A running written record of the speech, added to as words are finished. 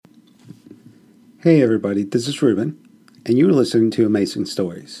Hey everybody, this is Ruben, and you're listening to Amazing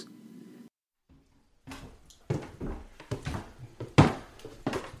Stories.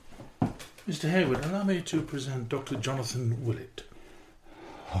 Mr. Hayward, allow me to present Dr. Jonathan Willett.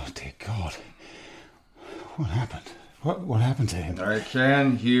 Oh, dear God. What happened? What happened to him? I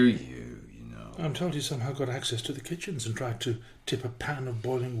can hear you, I'm told he somehow got access to the kitchens and tried to tip a pan of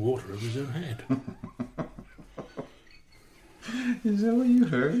boiling water over his own head. Is that what you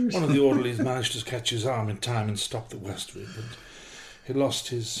heard? One of the orderlies managed to catch his arm in time and stop the worst of it, but he lost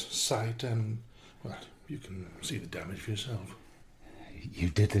his sight and, well, you can see the damage for yourself. You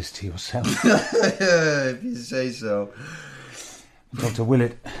did this to yourself? If you say so. Dr.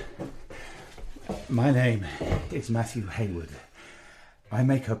 Willett, my name is Matthew Hayward. I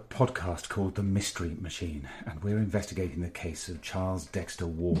make a podcast called The Mystery Machine, and we're investigating the case of Charles Dexter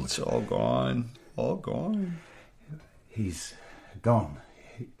Ward. It's all gone. All gone. He's gone.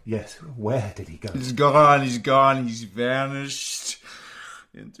 Yes, where did he go? He's gone. He's vanished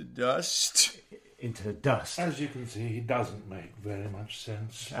into dust. Into dust. As you can see, he doesn't make very much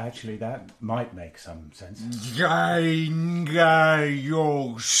sense. Actually, that might make some sense.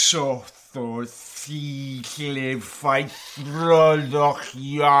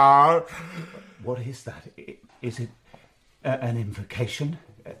 What is that? Is it an invocation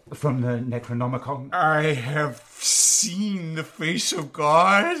from the Necronomicon? I have seen the face of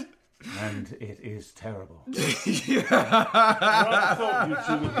God. And it is terrible. I thought you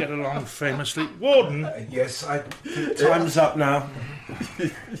two would get along famously. Warden! Yes, time's up now.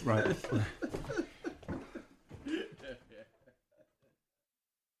 Right.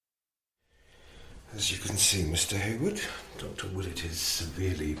 As you can see, Mr. Hayward, Dr. Willett is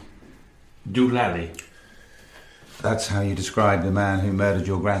severely doolally. That's how you describe the man who murdered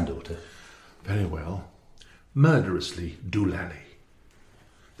your granddaughter? Very well. Murderously doolally.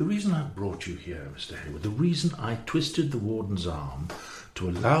 The reason I brought you here, Mr. Hayward, the reason I twisted the warden's arm to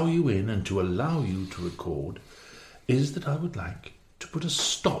allow you in and to allow you to record, is that I would like to put a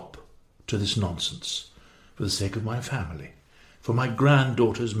stop to this nonsense for the sake of my family, for my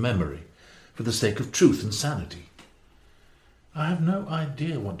granddaughter's memory, for the sake of truth and sanity. I have no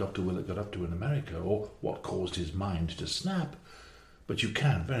idea what Dr. Willett got up to in America or what caused his mind to snap, but you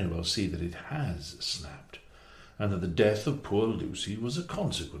can very well see that it has snapped, and that the death of poor Lucy was a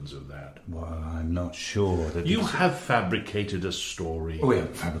consequence of that. Well, I'm not sure that... You have fabricated a story. We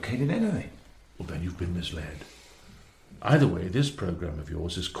haven't fabricated anything. Well, then you've been misled. Either way, this program of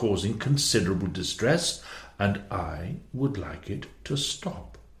yours is causing considerable distress, and I would like it to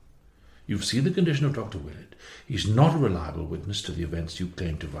stop. You've seen the condition of Dr. Willett. He's not a reliable witness to the events you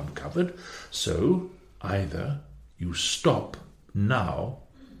claim to have uncovered, so either you stop now,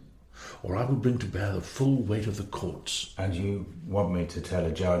 or I will bring to bear the full weight of the courts. And you want me to tell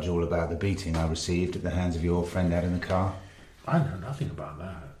a judge all about the beating I received at the hands of your friend out in the car? I know nothing about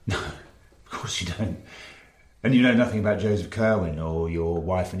that. No, of course you don't. And you know nothing about Joseph Kerwin or your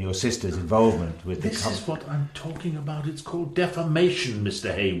wife and your sister's involvement with This is what I'm talking about. It's called defamation,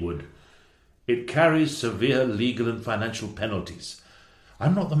 Mr. Hayward. It carries severe legal and financial penalties.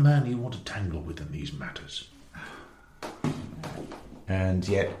 I'm not the man you want to tangle with in these matters. And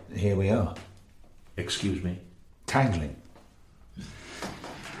yet, here we are. Excuse me? Tangling.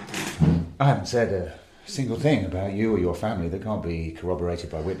 I haven't said a single thing about you or your family that can't be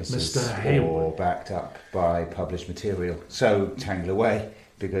corroborated by witnesses Mr. Hayward. or backed up by published material. So tangle away,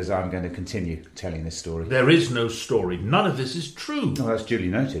 because I'm going to continue telling this story. There is no story. None of this is true. Well, that's duly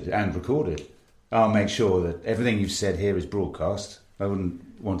noted and recorded. I'll make sure that everything you've said here is broadcast. I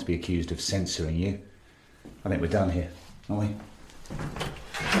wouldn't want to be accused of censoring you. I think we're done here, aren't we?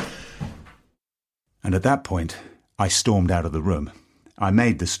 And at that point, I stormed out of the room. I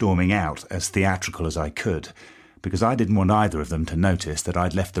made the storming out as theatrical as I could, because I didn't want either of them to notice that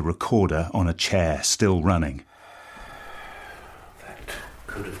I'd left the recorder on a chair still running. That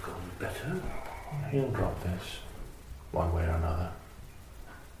could have gone better. He'll drop this, one way or another.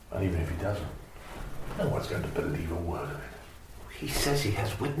 And even if he doesn't, no one's going to believe a word of it. He says he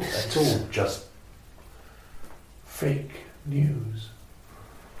has witnesses. It's all just fake news.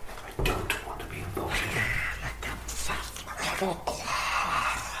 I don't want to be involved in it.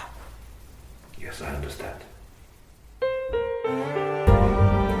 Yes, I understand.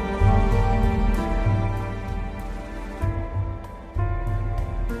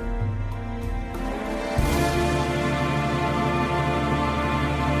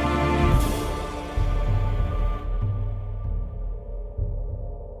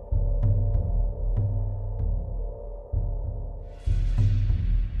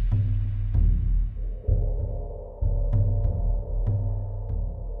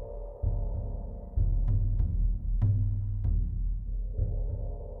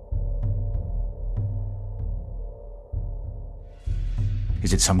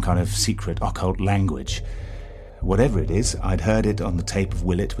 Is it some kind of secret occult language? Whatever it is, I'd heard it on the tape of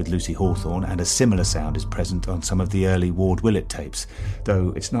Willett with Lucy Hawthorne, and a similar sound is present on some of the early Ward Willett tapes,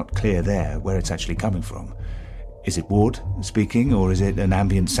 though it's not clear there where it's actually coming from. Is it Ward speaking, or is it an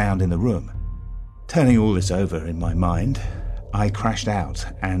ambient sound in the room? Turning all this over in my mind, I crashed out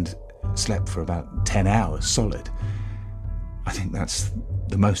and slept for about 10 hours solid. I think that's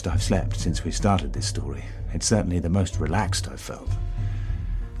the most I've slept since we started this story. It's certainly the most relaxed I've felt.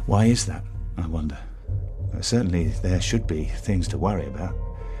 Why is that, I wonder? Certainly there should be things to worry about.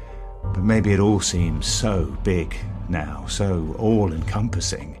 But maybe it all seems so big now, so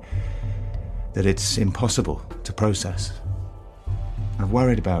all-encompassing, that it's impossible to process. I've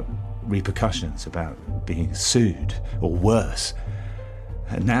worried about repercussions, about being sued, or worse.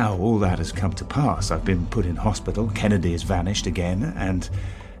 And now all that has come to pass. I've been put in hospital, Kennedy has vanished again, and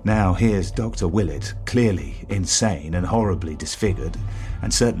now here's Dr. Willett, clearly insane and horribly disfigured,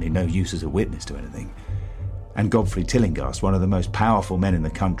 and certainly no use as a witness to anything. And Godfrey Tillinghast, one of the most powerful men in the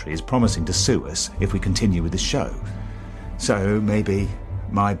country, is promising to sue us if we continue with the show. So maybe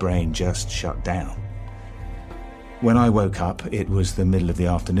my brain just shut down. When I woke up, it was the middle of the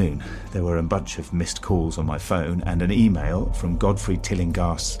afternoon. There were a bunch of missed calls on my phone and an email from Godfrey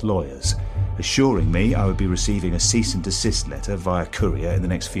Tillinghast's lawyers, assuring me I would be receiving a cease and desist letter via courier in the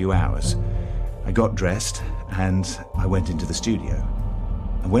next few hours. I got dressed and I went into the studio.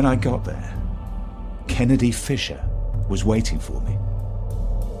 And when I got there, Kennedy Fisher was waiting for me.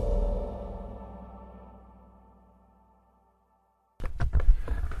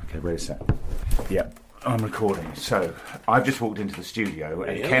 Okay, wait a sec. Yep, I'm recording. So, I've just walked into the studio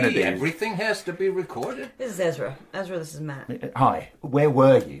and Really? Kennedy... Everything has to be recorded? This is Ezra. Ezra, this is Matt. Hi, where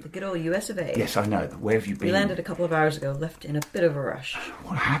were you? The good old US of A. Yes, I know. Where have you been? We landed a couple of hours ago, left in a bit of a rush.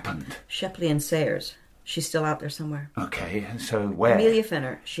 What happened? Shepley and Sayers. She's still out there somewhere. Okay, so where? Amelia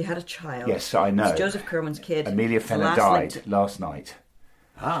Fenner. She had a child. Yes, I know. It's Joseph Kerwin's kid. Amelia It's the Fenner last died link last night.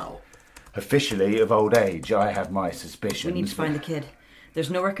 How? Officially of old age. I have my suspicions. We need to find the kid. There's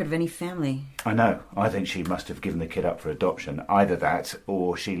no record of any family. I know. I think she must have given the kid up for adoption. Either that,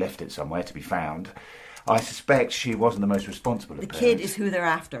 or she left it somewhere to be found. I suspect she wasn't the most responsible of The parents. kid is who they're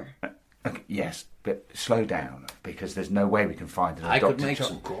after. Okay, yes, but slow down, because there's no way we can find an I adopted could make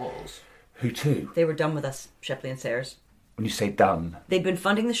child. some calls. Who to? They were done with us, Shepley and Sayers. When you say done... They'd been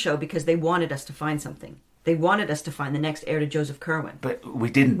funding the show because they wanted us to find something. They wanted us to find the next heir to Joseph Kerwin. But we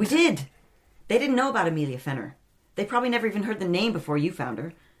didn't. We did. They didn't know about Amelia Fenner. They probably never even heard the name before you found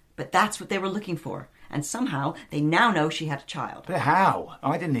her. But that's what they were looking for. And somehow, they now know she had a child. But how?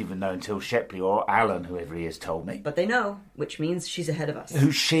 I didn't even know until Shepley or Alan, whoever he is, told me. But they know, which means she's ahead of us.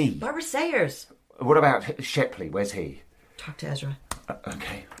 Who's she? Barbara Sayers. What about Shepley? Where's he? Talk to Ezra.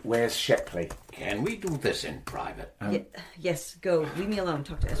 Okay, where's Shepley? Can we do this in private? Yes, go. Leave me alone.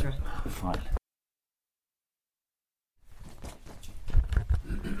 Talk to Ezra. Fine.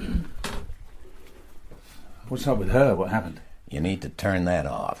 What's up with her? What happened? You need to turn that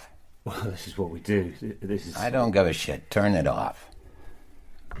off. Well, this is what we do. This is... I don't give a shit. Turn it off.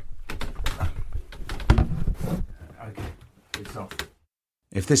 Okay, it's off.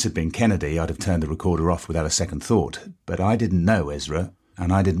 If this had been Kennedy, I'd have turned the recorder off without a second thought. But I didn't know Ezra,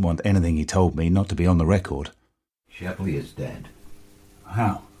 and I didn't want anything he told me not to be on the record. Shepley is dead.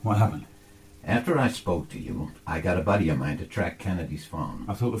 How? What happened? After I spoke to you, I got a buddy of mine to track Kennedy's phone.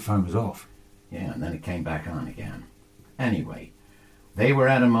 I thought the phone was off. Yeah, and then it came back on again. Anyway, they were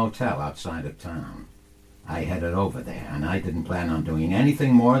at a motel outside of town. I headed over there, and I didn't plan on doing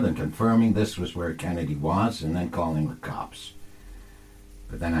anything more than confirming this was where Kennedy was and then calling the cops.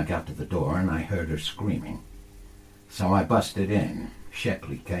 But then I got to the door and I heard her screaming. So I busted in.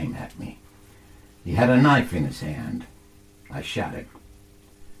 Shepley came at me. He had a knife in his hand. I shot it.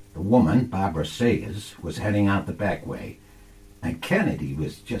 The woman, Barbara Sayers, was heading out the back way, and Kennedy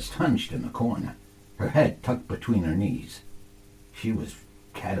was just hunched in the corner, her head tucked between her knees. She was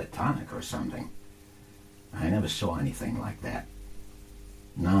catatonic or something. I never saw anything like that.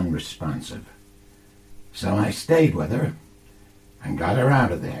 Non-responsive. So I stayed with her and got her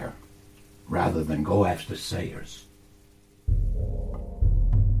out of there, rather than go after Sayers.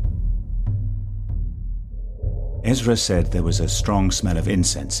 Ezra said there was a strong smell of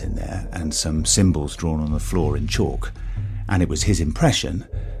incense in there and some symbols drawn on the floor in chalk, and it was his impression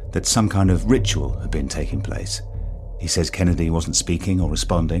that some kind of ritual had been taking place. He says Kennedy wasn't speaking or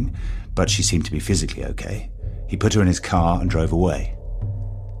responding, but she seemed to be physically okay. He put her in his car and drove away.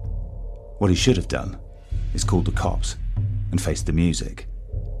 What he should have done is called the cops and faced the music,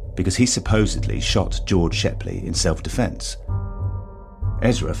 because he supposedly shot George Shepley in self-defense.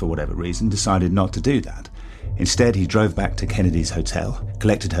 Ezra, for whatever reason, decided not to do that. Instead, he drove back to Kennedy's hotel,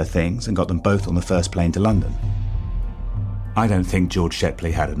 collected her things, and got them both on the first plane to London. I don't think George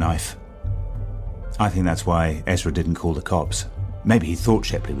Shepley had a knife. I think that's why Ezra didn't call the cops. Maybe he thought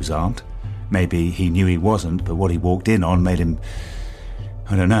Shepley was armed. Maybe he knew he wasn't, but what he walked in on made him...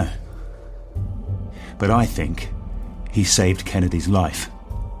 I don't know. But I think he saved Kennedy's life.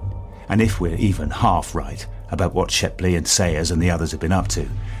 And if we're even half right about what Shepley and Sayers and the others have been up to,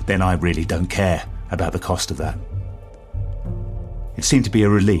 then I really don't care about the cost of that. It seemed to be a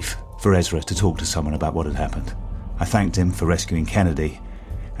relief for Ezra to talk to someone about what had happened. I thanked him for rescuing Kennedy,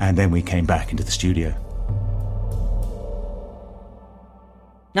 and then we came back into the studio.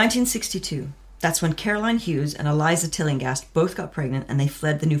 1962. That's when Caroline Hughes and Eliza Tillinghast both got pregnant and they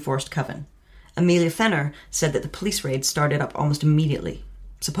fled the New Forest Coven. Amelia Fenner said that the police raid started up almost immediately,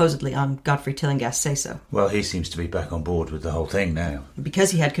 supposedly on Godfrey Tillinghast's say-so. Well, he seems to be back on board with the whole thing now.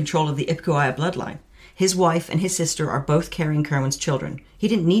 Because he had control of the Ipkuaya bloodline. His wife and his sister are both carrying Kerwin's children. He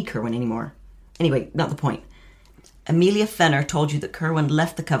didn't need Kerwin anymore. Anyway, not the point. Amelia Fenner told you that Kerwin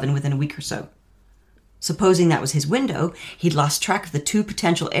left the coven within a week or so. Supposing that was his window, he'd lost track of the two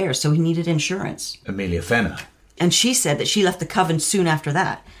potential heirs, so he needed insurance. Amelia Fenner? And she said that she left the coven soon after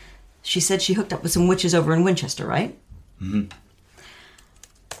that. She said she hooked up with some witches over in Winchester, right? Mm-hmm.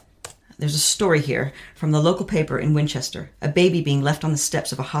 There's a story here from the local paper in Winchester. A baby being left on the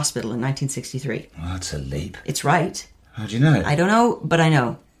steps of a hospital in 1963. Well, that's a leap. It's right. How do you know? I don't know, but I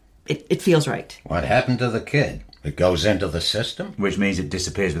know. It feels right. What happened to the kid? It goes into the system? Which means it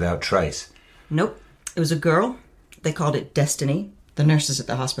disappears without trace. Nope. It was a girl. They called it Destiny. The nurses at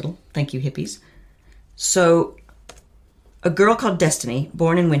the hospital. Thank you, hippies. So, a girl called Destiny,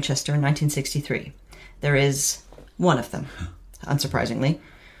 born in Winchester in 1963. There is one of them, unsurprisingly.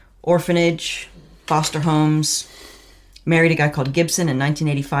 Orphanage, foster homes, married a guy called Gibson in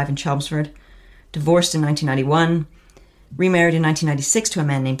 1985 in Chelmsford, divorced in 1991, remarried in 1996 to a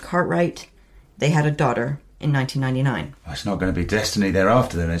man named Cartwright. They had a daughter in 1999. Well, it's not going to be Destiny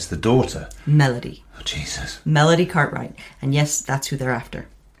thereafter, then. It's the daughter. Melody. Oh, Jesus. Melody Cartwright. And yes, that's who they're after.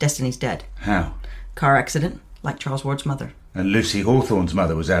 Destiny's dead. How? Car accident, like Charles Ward's mother. And Lucy Hawthorne's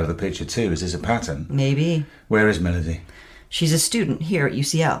mother was out of the picture too. Is this a pattern? Maybe. Where is Melody? She's a student here at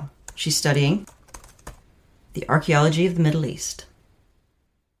UCL. She's studying the archaeology of the Middle East.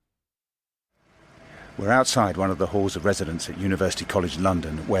 We're outside one of the halls of residence at University College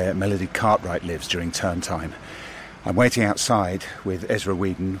London, where Melody Cartwright lives during term time. I'm waiting outside with Ezra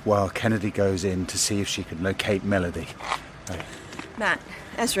Whedon while Kennedy goes in to see if she can locate Melody. Matt,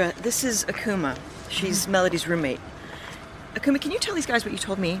 Ezra, this is Akuma. She's Melody's roommate. Akuma, can you tell these guys what you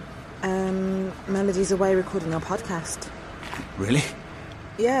told me? Melody's away recording our podcast. Really?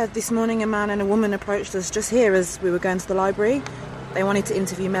 Yeah, this morning a man and a woman approached us just here as we were going to the library. They wanted to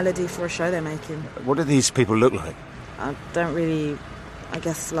interview Melody for a show they're making. What do these people look like? I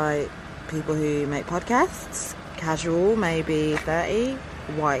guess like people who make podcasts. Casual, maybe 30,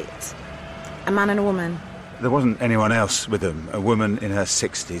 white. A man and a woman. There wasn't anyone else with them? A woman in her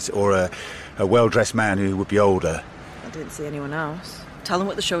 60s or a well-dressed man who would be older? I didn't see anyone else. Tell them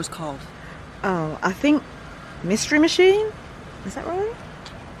what the show's called. Oh, I think Mystery Machine? Is that right?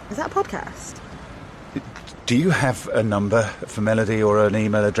 Is that a podcast? Do you have a number for Melody or an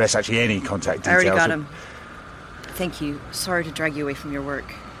email address? Actually, any contact details? I already got him. Thank you. Sorry to drag you away from your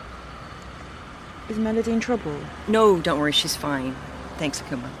work. Is Melody in trouble? No, don't worry. She's fine. Thanks,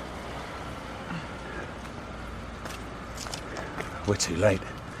 Akuma. We're too late.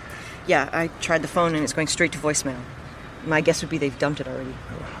 Yeah, I tried the phone and it's going straight to voicemail. My guess would be they've dumped it already.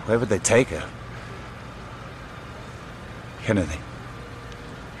 Where would they take her? Kennedy.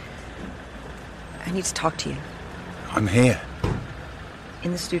 I need to talk to you. I'm here.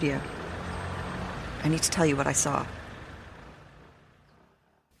 In the studio. I need to tell you what I saw.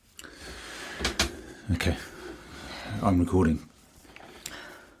 Okay. I'm recording.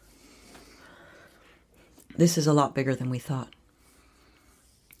 This is a lot bigger than we thought.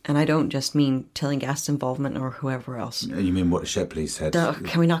 And I don't just mean Tillinghast's involvement or whoever else. You mean what Shepley said?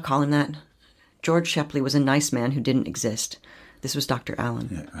 Can we not call him that? George Shepley was a nice man who didn't exist. This was Dr.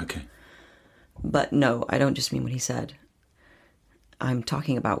 Allen. Yeah, okay. But no, I don't just mean what he said. I'm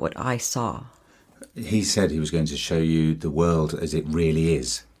talking about what I saw. He said he was going to show you the world as it really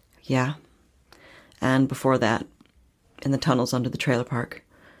is. Yeah. And before that, in the tunnels under the trailer park.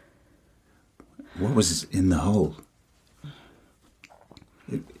 What was in the hole?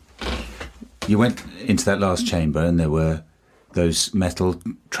 You went into that last chamber and there were those metal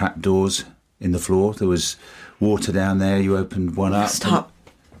trapdoors in the floor. There was water down there. You opened one up. Stop.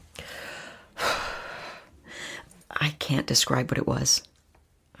 I can't describe what it was.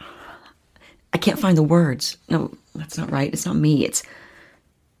 I can't find the words. No, that's not right. It's not me. It's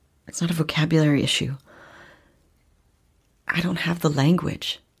not a vocabulary issue. I don't have the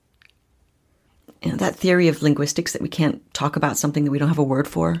language. You know, that theory of linguistics that we can't talk about something that we don't have a word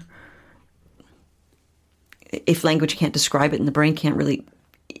for. If language can't describe it and the brain can't really...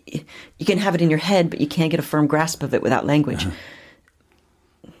 You can have it in your head, but you can't get a firm grasp of it without language.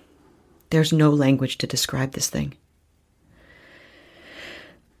 There's no language to describe this thing.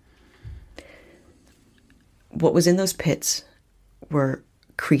 What was in those pits were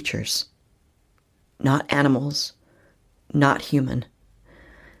creatures. Not animals. Not human.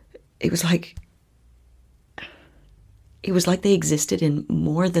 It was like they existed in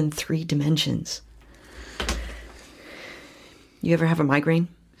more than 3 dimensions. You ever have a migraine?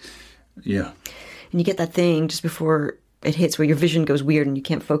 Yeah. And you get that thing just before it hits where your vision goes weird and you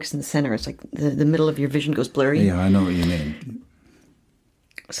can't focus in the center. It's like the middle of your vision goes blurry. Yeah, I know what you mean.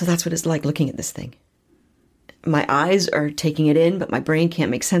 So that's what it's like looking at this thing. My eyes are taking it in, but my brain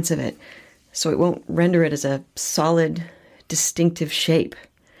can't make sense of it. So it won't render it as a solid, distinctive shape.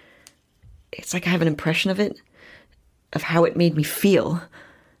 It's like I have an impression of it, of how it made me feel,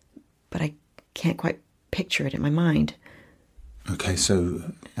 but I can't quite picture it in my mind. Okay, so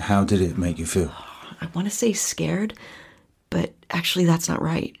how did it make you feel? I want to say scared, but actually that's not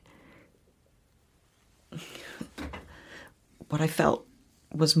right. What I felt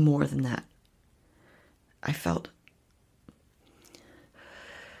was more than that. I felt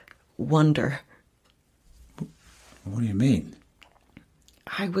wonder. What do you mean?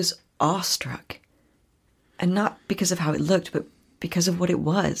 I was awestruck. And not because of how it looked, but because of what it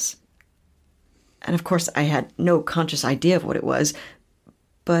was. And of course, I had no conscious idea of what it was.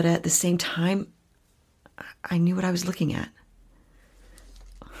 But at the same time, I knew what I was looking at.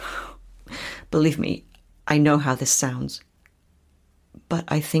 Believe me, I know how this sounds. But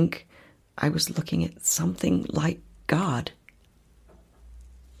I think I was looking at something like God.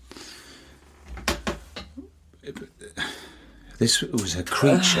 This was a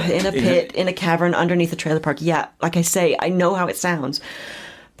creature. In a pit, in a cavern, underneath a trailer park. Yeah, like I say, I know how it sounds.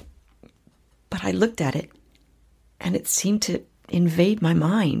 But I looked at it, and it seemed to invade my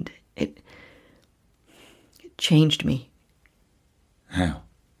mind. It changed me. How?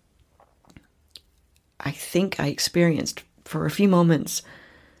 I think I experienced, for a few moments,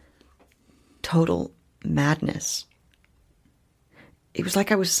 total madness. It was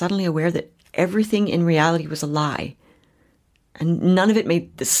like I was suddenly aware that everything in reality was a lie. And none of it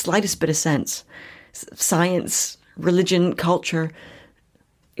made the slightest bit of sense. Science, religion, culture.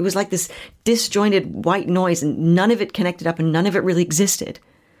 It was like this disjointed white noise, and none of it connected up and none of it really existed.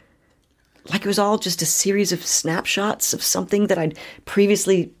 Like it was all just a series of snapshots of something that I'd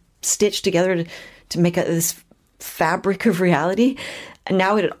previously stitched together to make this fabric of reality. And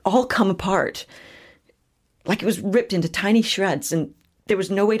now it had all come apart. Like it was ripped into tiny shreds and there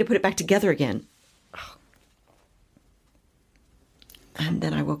was no way to put it back together again. And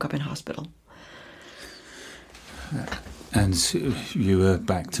then I woke up in hospital. And you were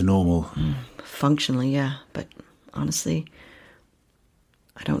back to normal? Functionally, yeah. But honestly,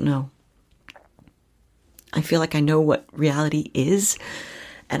 I don't know. I feel like I know what reality is,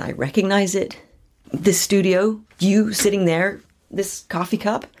 and I recognize it. This studio, you sitting there, this coffee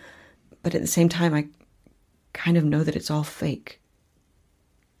cup. But at the same time, I kind of know that it's all fake.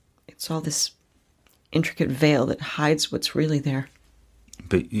 It's all this intricate veil that hides what's really there.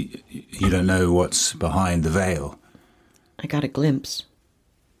 But you don't know what's behind the veil? I got a glimpse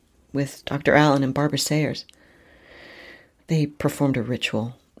with Dr. Allen and Barbara Sayers. They performed a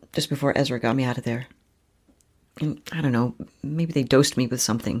ritual just before Ezra got me out of there. And I don't know, maybe they dosed me with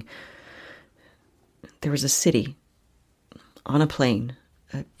something. There was a city on a plane.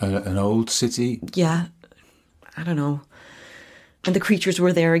 An old city? Yeah, I don't know. And the creatures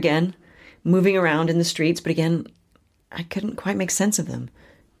were there again, moving around in the streets, but again, I couldn't quite make sense of them.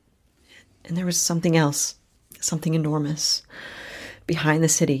 And there was something else, something enormous, behind the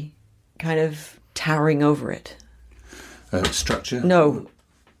city, kind of towering over it. A structure? No,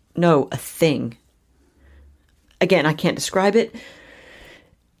 a thing. Again, I can't describe it,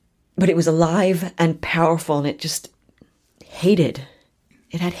 but it was alive and powerful, and it just hated.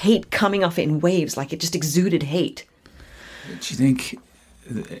 It had hate coming off it in waves, like it just exuded hate. Do you think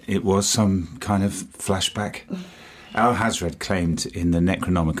it was some kind of flashback? Al-Hazred claimed in the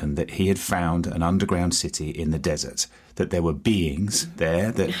Necronomicon that he had found an underground city in the desert, that there were beings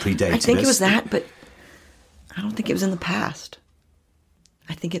there that predated us. I think it was that, but I don't think it was in the past.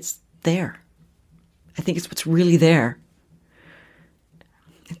 I think it's there. I think it's what's really there.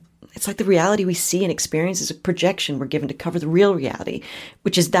 It's like the reality we see and experience is a projection we're given to cover the real reality,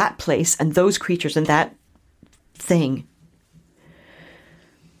 which is that place and those creatures and that thing.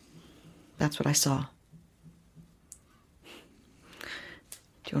 That's what I saw. Do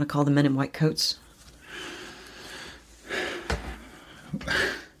you want to call the men in white coats?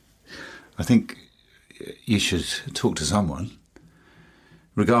 I think you should talk to someone,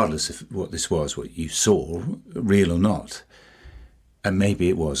 regardless of what this was, what you saw, real or not. And maybe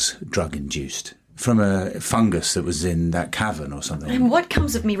it was drug-induced, from a fungus that was in that cavern or something. And what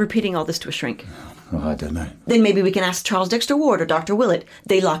comes of me repeating all this to a shrink? Oh, I don't know. Then maybe we can ask Charles Dexter Ward or Dr. Willett.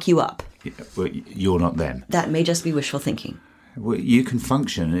 They lock you up. Yeah, well, you're not them. That may just be wishful thinking. Well, you can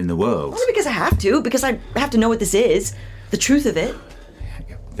function in the world. Only because I have to, because I have to know what this is, the truth of it.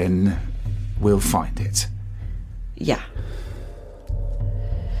 Then we'll find it. Yeah.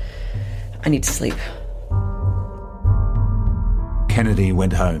 I need to sleep. Kennedy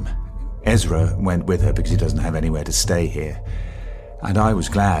went home. Ezra went with her because he doesn't have anywhere to stay here. And I was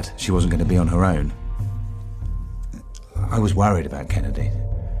glad she wasn't going to be on her own. I was worried about Kennedy.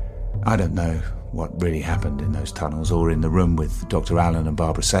 I don't know what really happened in those tunnels or in the room with Dr. Allen and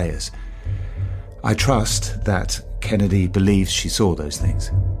Barbara Sayers. I trust that Kennedy believes she saw those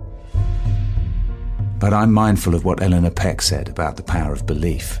things. But I'm mindful of what Eleanor Peck said about the power of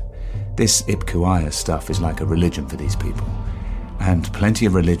belief. This Ipkuaya stuff is like a religion for these people. And plenty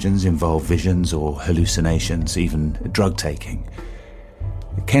of religions involve visions or hallucinations, even drug taking.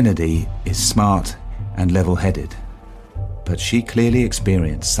 Kennedy is smart and level-headed, but she clearly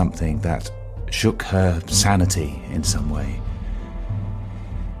experienced something that shook her sanity in some way.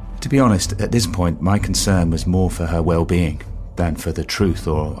 To be honest, at this point, my concern was more for her well-being than for the truth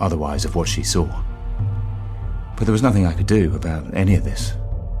or otherwise of what she saw. But there was nothing I could do about any of this.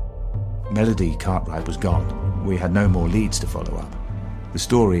 Melody Cartwright was gone. We had no more leads to follow up. The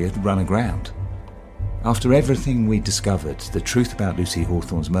story had run aground. After everything we discovered, the truth about Lucy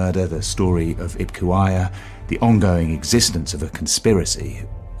Hawthorne's murder, the story of Ipkuaya, the ongoing existence of a conspiracy,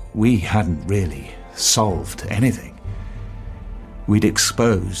 we hadn't really solved anything. We'd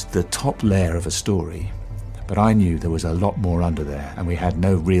exposed the top layer of a story, but I knew there was a lot more under there, and we had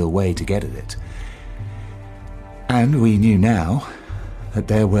no real way to get at it. And we knew now that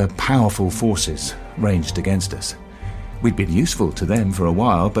there were powerful forces ranged against us. We'd been useful to them for a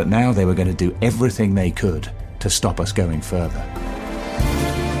while, but now they were going to do everything they could to stop us going further.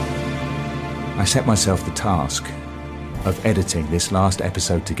 I set myself the task of editing this last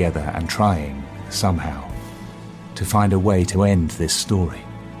episode together and trying, somehow, to find a way to end this story.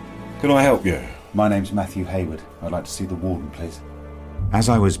 Can I help you? My name's Matthew Hayward. I'd like to see the warden, please. As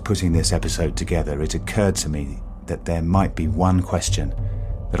I was putting this episode together, it occurred to me that there might be one question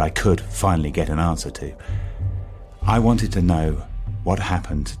that I could finally get an answer to. I wanted to know what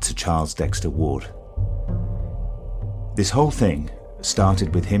happened to Charles Dexter Ward. This whole thing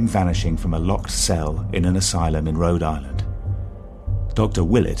started with him vanishing from a locked cell in an asylum in Rhode Island. Dr.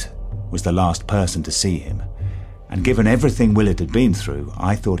 Willett was the last person to see him, and given everything Willett had been through,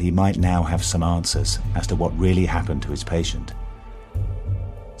 I thought he might now have some answers as to what really happened to his patient.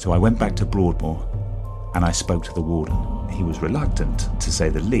 So I went back to Broadmoor and I spoke to the warden. He was reluctant, to say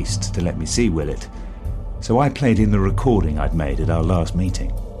the least, to let me see Willett, so I played in the recording I'd made at our last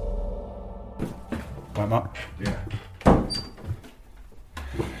meeting. Right, Mark? Yeah.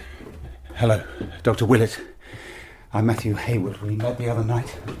 Hello, Dr. Willett. I'm Matthew Hayward. We met the other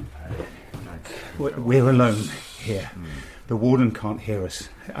night. We're alone here. The warden can't hear us.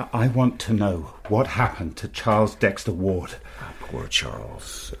 I want to know what happened to Charles Dexter Ward. Poor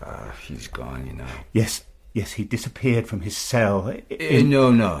Charles. He's gone, you know. Yes, he disappeared from his cell.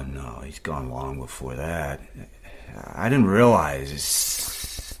 No. He's gone long before that. I didn't realize. It's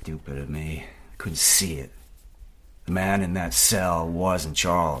stupid of me. I couldn't see it. The man in that cell wasn't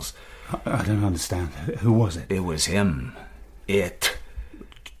Charles. I don't understand. Who was it? It was him. It.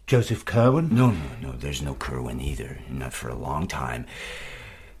 Joseph Kerwin? No. There's no Kerwin either. Not for a long time.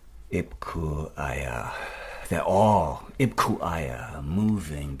 Ipkuaya. They're all Ipkuaya,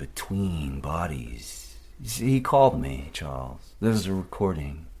 moving between bodies. He called me, Charles. There's a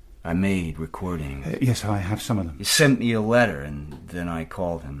recording. I made recordings. Yes, I have some of them. He sent me a letter, and then I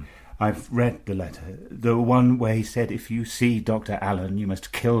called him. I've read the letter. The one where he said, if you see Dr. Allen, you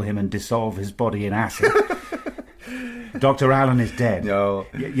must kill him and dissolve his body in acid. Dr. Allen is dead. No.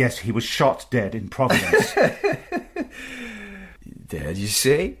 Yes, he was shot dead in Providence. Dead, you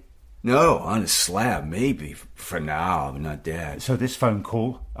say? No, on a slab, maybe. For now, but not dead. So this phone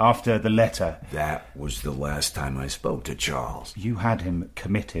call, after the letter... That was the last time I spoke to Charles. You had him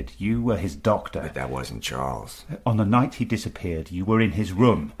committed. You were his doctor. But that wasn't Charles. On the night he disappeared, you were in his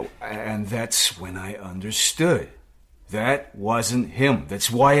room. And that's when I understood. That wasn't him.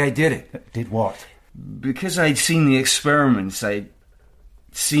 That's why I did it. Did what? Because I'd seen the experiments. I'd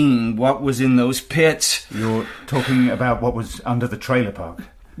seen what was in those pits. You're talking about what was under the trailer park?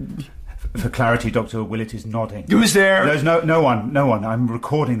 For clarity, Dr. Willett is nodding. Who's there? There's no one. I'm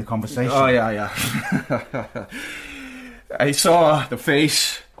recording the conversation. Oh, yeah. I saw the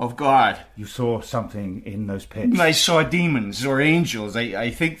face of God. You saw something in those pits? I saw demons or angels. I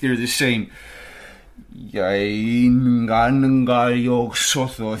think they're the same. Dr.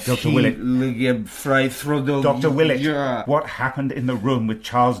 Willett. Dr. Willett, yeah. What happened in the room with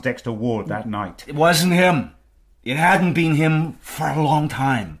Charles Dexter Ward that night? It wasn't him. It hadn't been him for a long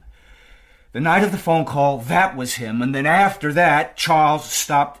time. The night of the phone call, that was him. And then after that, Charles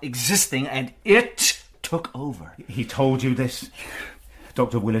stopped existing and it took over. He told you this?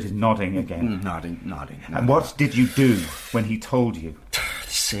 Dr. Willett is nodding again. Nodding. And what did you do when he told you?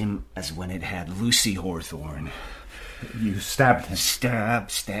 The same as when it had Lucy Hawthorne. You stabbed him? Stab.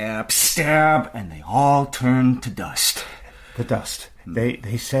 And they all turned to dust. The dust.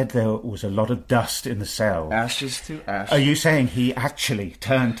 They said there was a lot of dust in the cell. Ashes to ashes. Are you saying he actually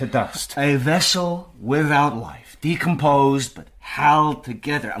turned to dust? A vessel without life, decomposed but held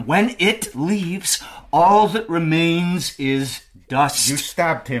together. And when it leaves, all that remains is dust. You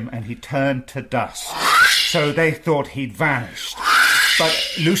stabbed him and he turned to dust. So they thought he'd vanished.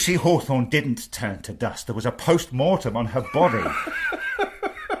 But Lucy Hawthorne didn't turn to dust. There was a post-mortem on her body.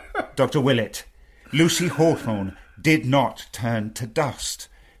 Dr. Willett, Lucy Hawthorne did not turn to dust.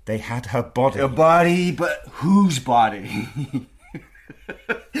 They had her body. A body, but whose body?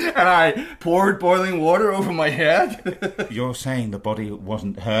 And I poured boiling water over my head? You're saying the body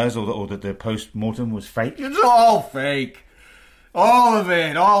wasn't hers or that the post-mortem was fake? It's all fake. All of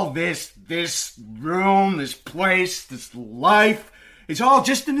it. All this room, this place, this life. It's all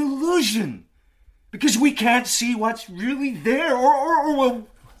just an illusion. Because we can't see what's really there or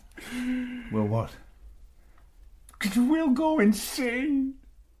Well, what? Because we'll go insane.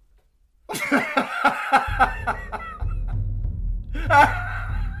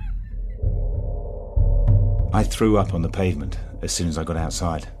 I threw up on the pavement as soon as I got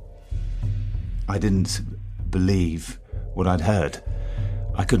outside. I didn't believe what I'd heard.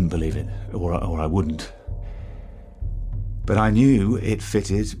 I couldn't believe it, or I wouldn't. But I knew it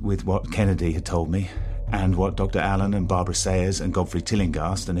fitted with what Kennedy had told me, and what Dr. Allen and Barbara Sayers and Godfrey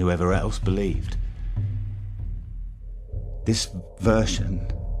Tillinghast and whoever else believed. This version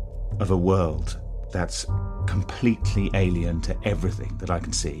of a world that's completely alien to everything that I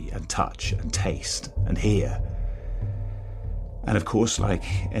can see and touch and taste and hear. And of course, like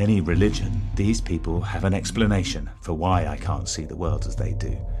any religion, these people have an explanation for why I can't see the world as they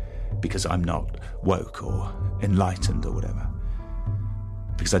do. Because I'm not woke or enlightened or whatever.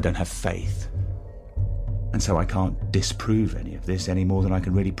 Because I don't have faith. And so I can't disprove any of this any more than I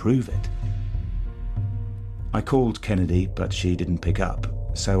can really prove it. I called Kennedy, but she didn't pick up,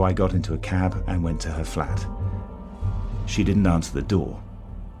 so I got into a cab and went to her flat. She didn't answer the door.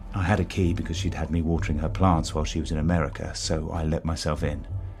 I had a key because she'd had me watering her plants while she was in America, so I let myself in.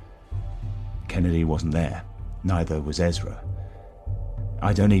 Kennedy wasn't there. Neither was Ezra.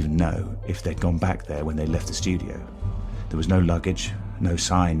 I don't even know if they'd gone back there when they left the studio. There was no luggage, no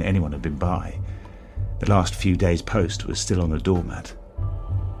sign anyone had been by. The last few days' post was still on the doormat.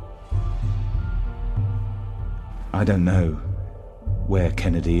 I don't know where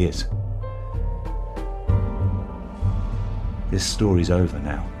Kennedy is. This story's over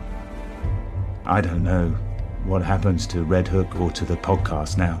now. I don't know what happens to Red Hook or to the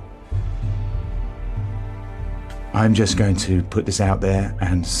podcast now. I'm just going to put this out there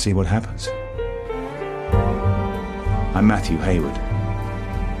and see what happens. I'm Matthew Hayward,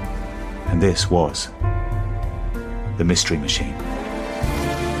 and this was The Mystery Machine.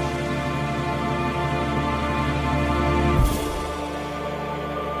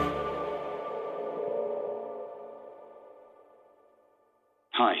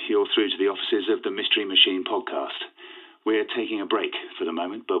 Hi, you're through to the offices of the Mystery Machine podcast. We're taking a break for the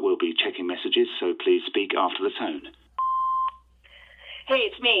moment, but we'll be checking messages, so please speak after the tone. Hey,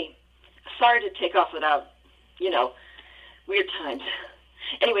 it's me. Sorry to take off without, weird times.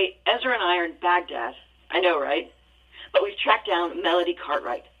 Anyway, Ezra and I are in Baghdad. I know, right? But we've tracked down Melody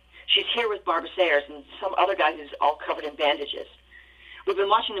Cartwright. She's here with Barbara Sayers and some other guy who's all covered in bandages. We've been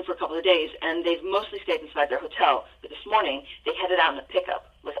watching them for a couple of days, and they've mostly stayed inside their hotel. But this morning, they headed out in a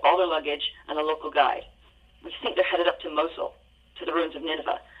pickup with all their luggage and a local guide. We think they're headed up to Mosul, to the ruins of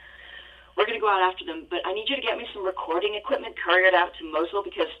Nineveh. We're going to go out after them, but I need you to get me some recording equipment couriered out to Mosul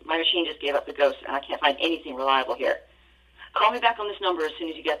because my machine just gave up the ghost, and I can't find anything reliable here. Call me back on this number as soon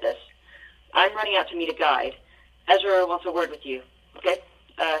as you get this. I'm running out to meet a guide. Ezra wants a word with you. Okay?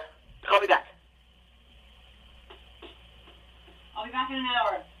 Call me back. I'll be back in an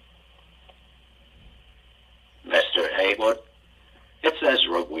hour. Mr. Haywood, it's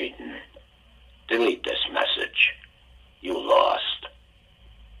Ezra Wheaton. Delete this message. You lost.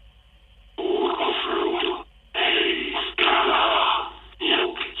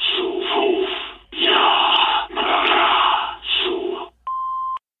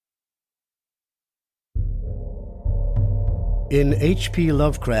 In H.P.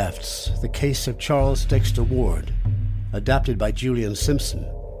 Lovecraft's The Case of Charles Dexter Ward, adapted by Julian Simpson,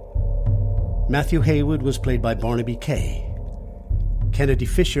 Matthew Haywood was played by Barnaby Kay, Kennedy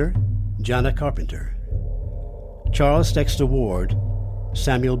Fisher, Jana Carpenter, Charles Dexter Ward,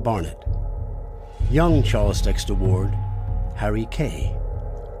 Samuel Barnett, young Charles Dexter Ward, Harry Kay,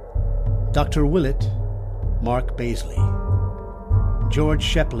 Dr. Willett, Mark Baisley, George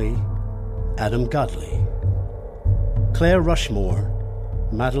Shepley, Adam Godley, Claire Rushmore,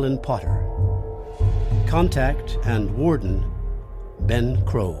 Madeline Potter, Contact and Warden, Ben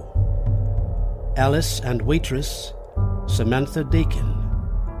Crow, Alice and Waitress, Samantha Dakin,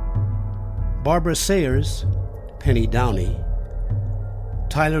 Barbara Sayers, Penny Downey,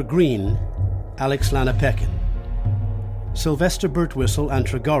 Tyler Green, Alex Lanapekin, Sylvester Birtwistle and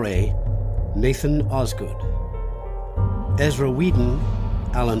Tregore, Nathan Osgood, Ezra Whedon,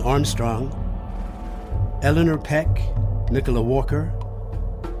 Alan Armstrong, Eleanor Peck, Nicola Walker,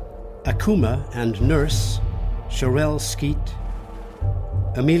 Akuma and Nurse, Sherelle Skeet,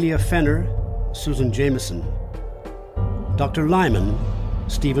 Amelia Fenner, Susan Jameson, Dr. Lyman,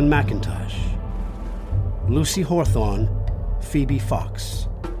 Stephen McIntosh, Lucy Hawthorne, Phoebe Fox,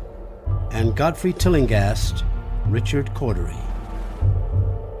 and Godfrey Tillinghast, Richard Cordery.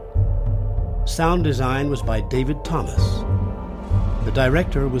 Sound design was by David Thomas. The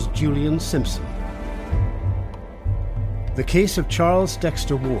director was Julian Simpson. The Case of Charles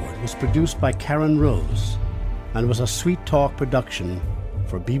Dexter Ward was produced by Karen Rose and was a Sweet Talk production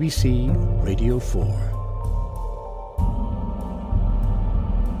for BBC Radio 4.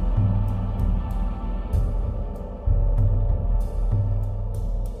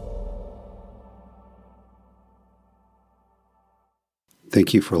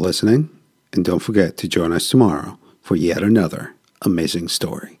 Thank you for listening, and don't forget to join us tomorrow for yet another amazing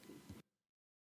story.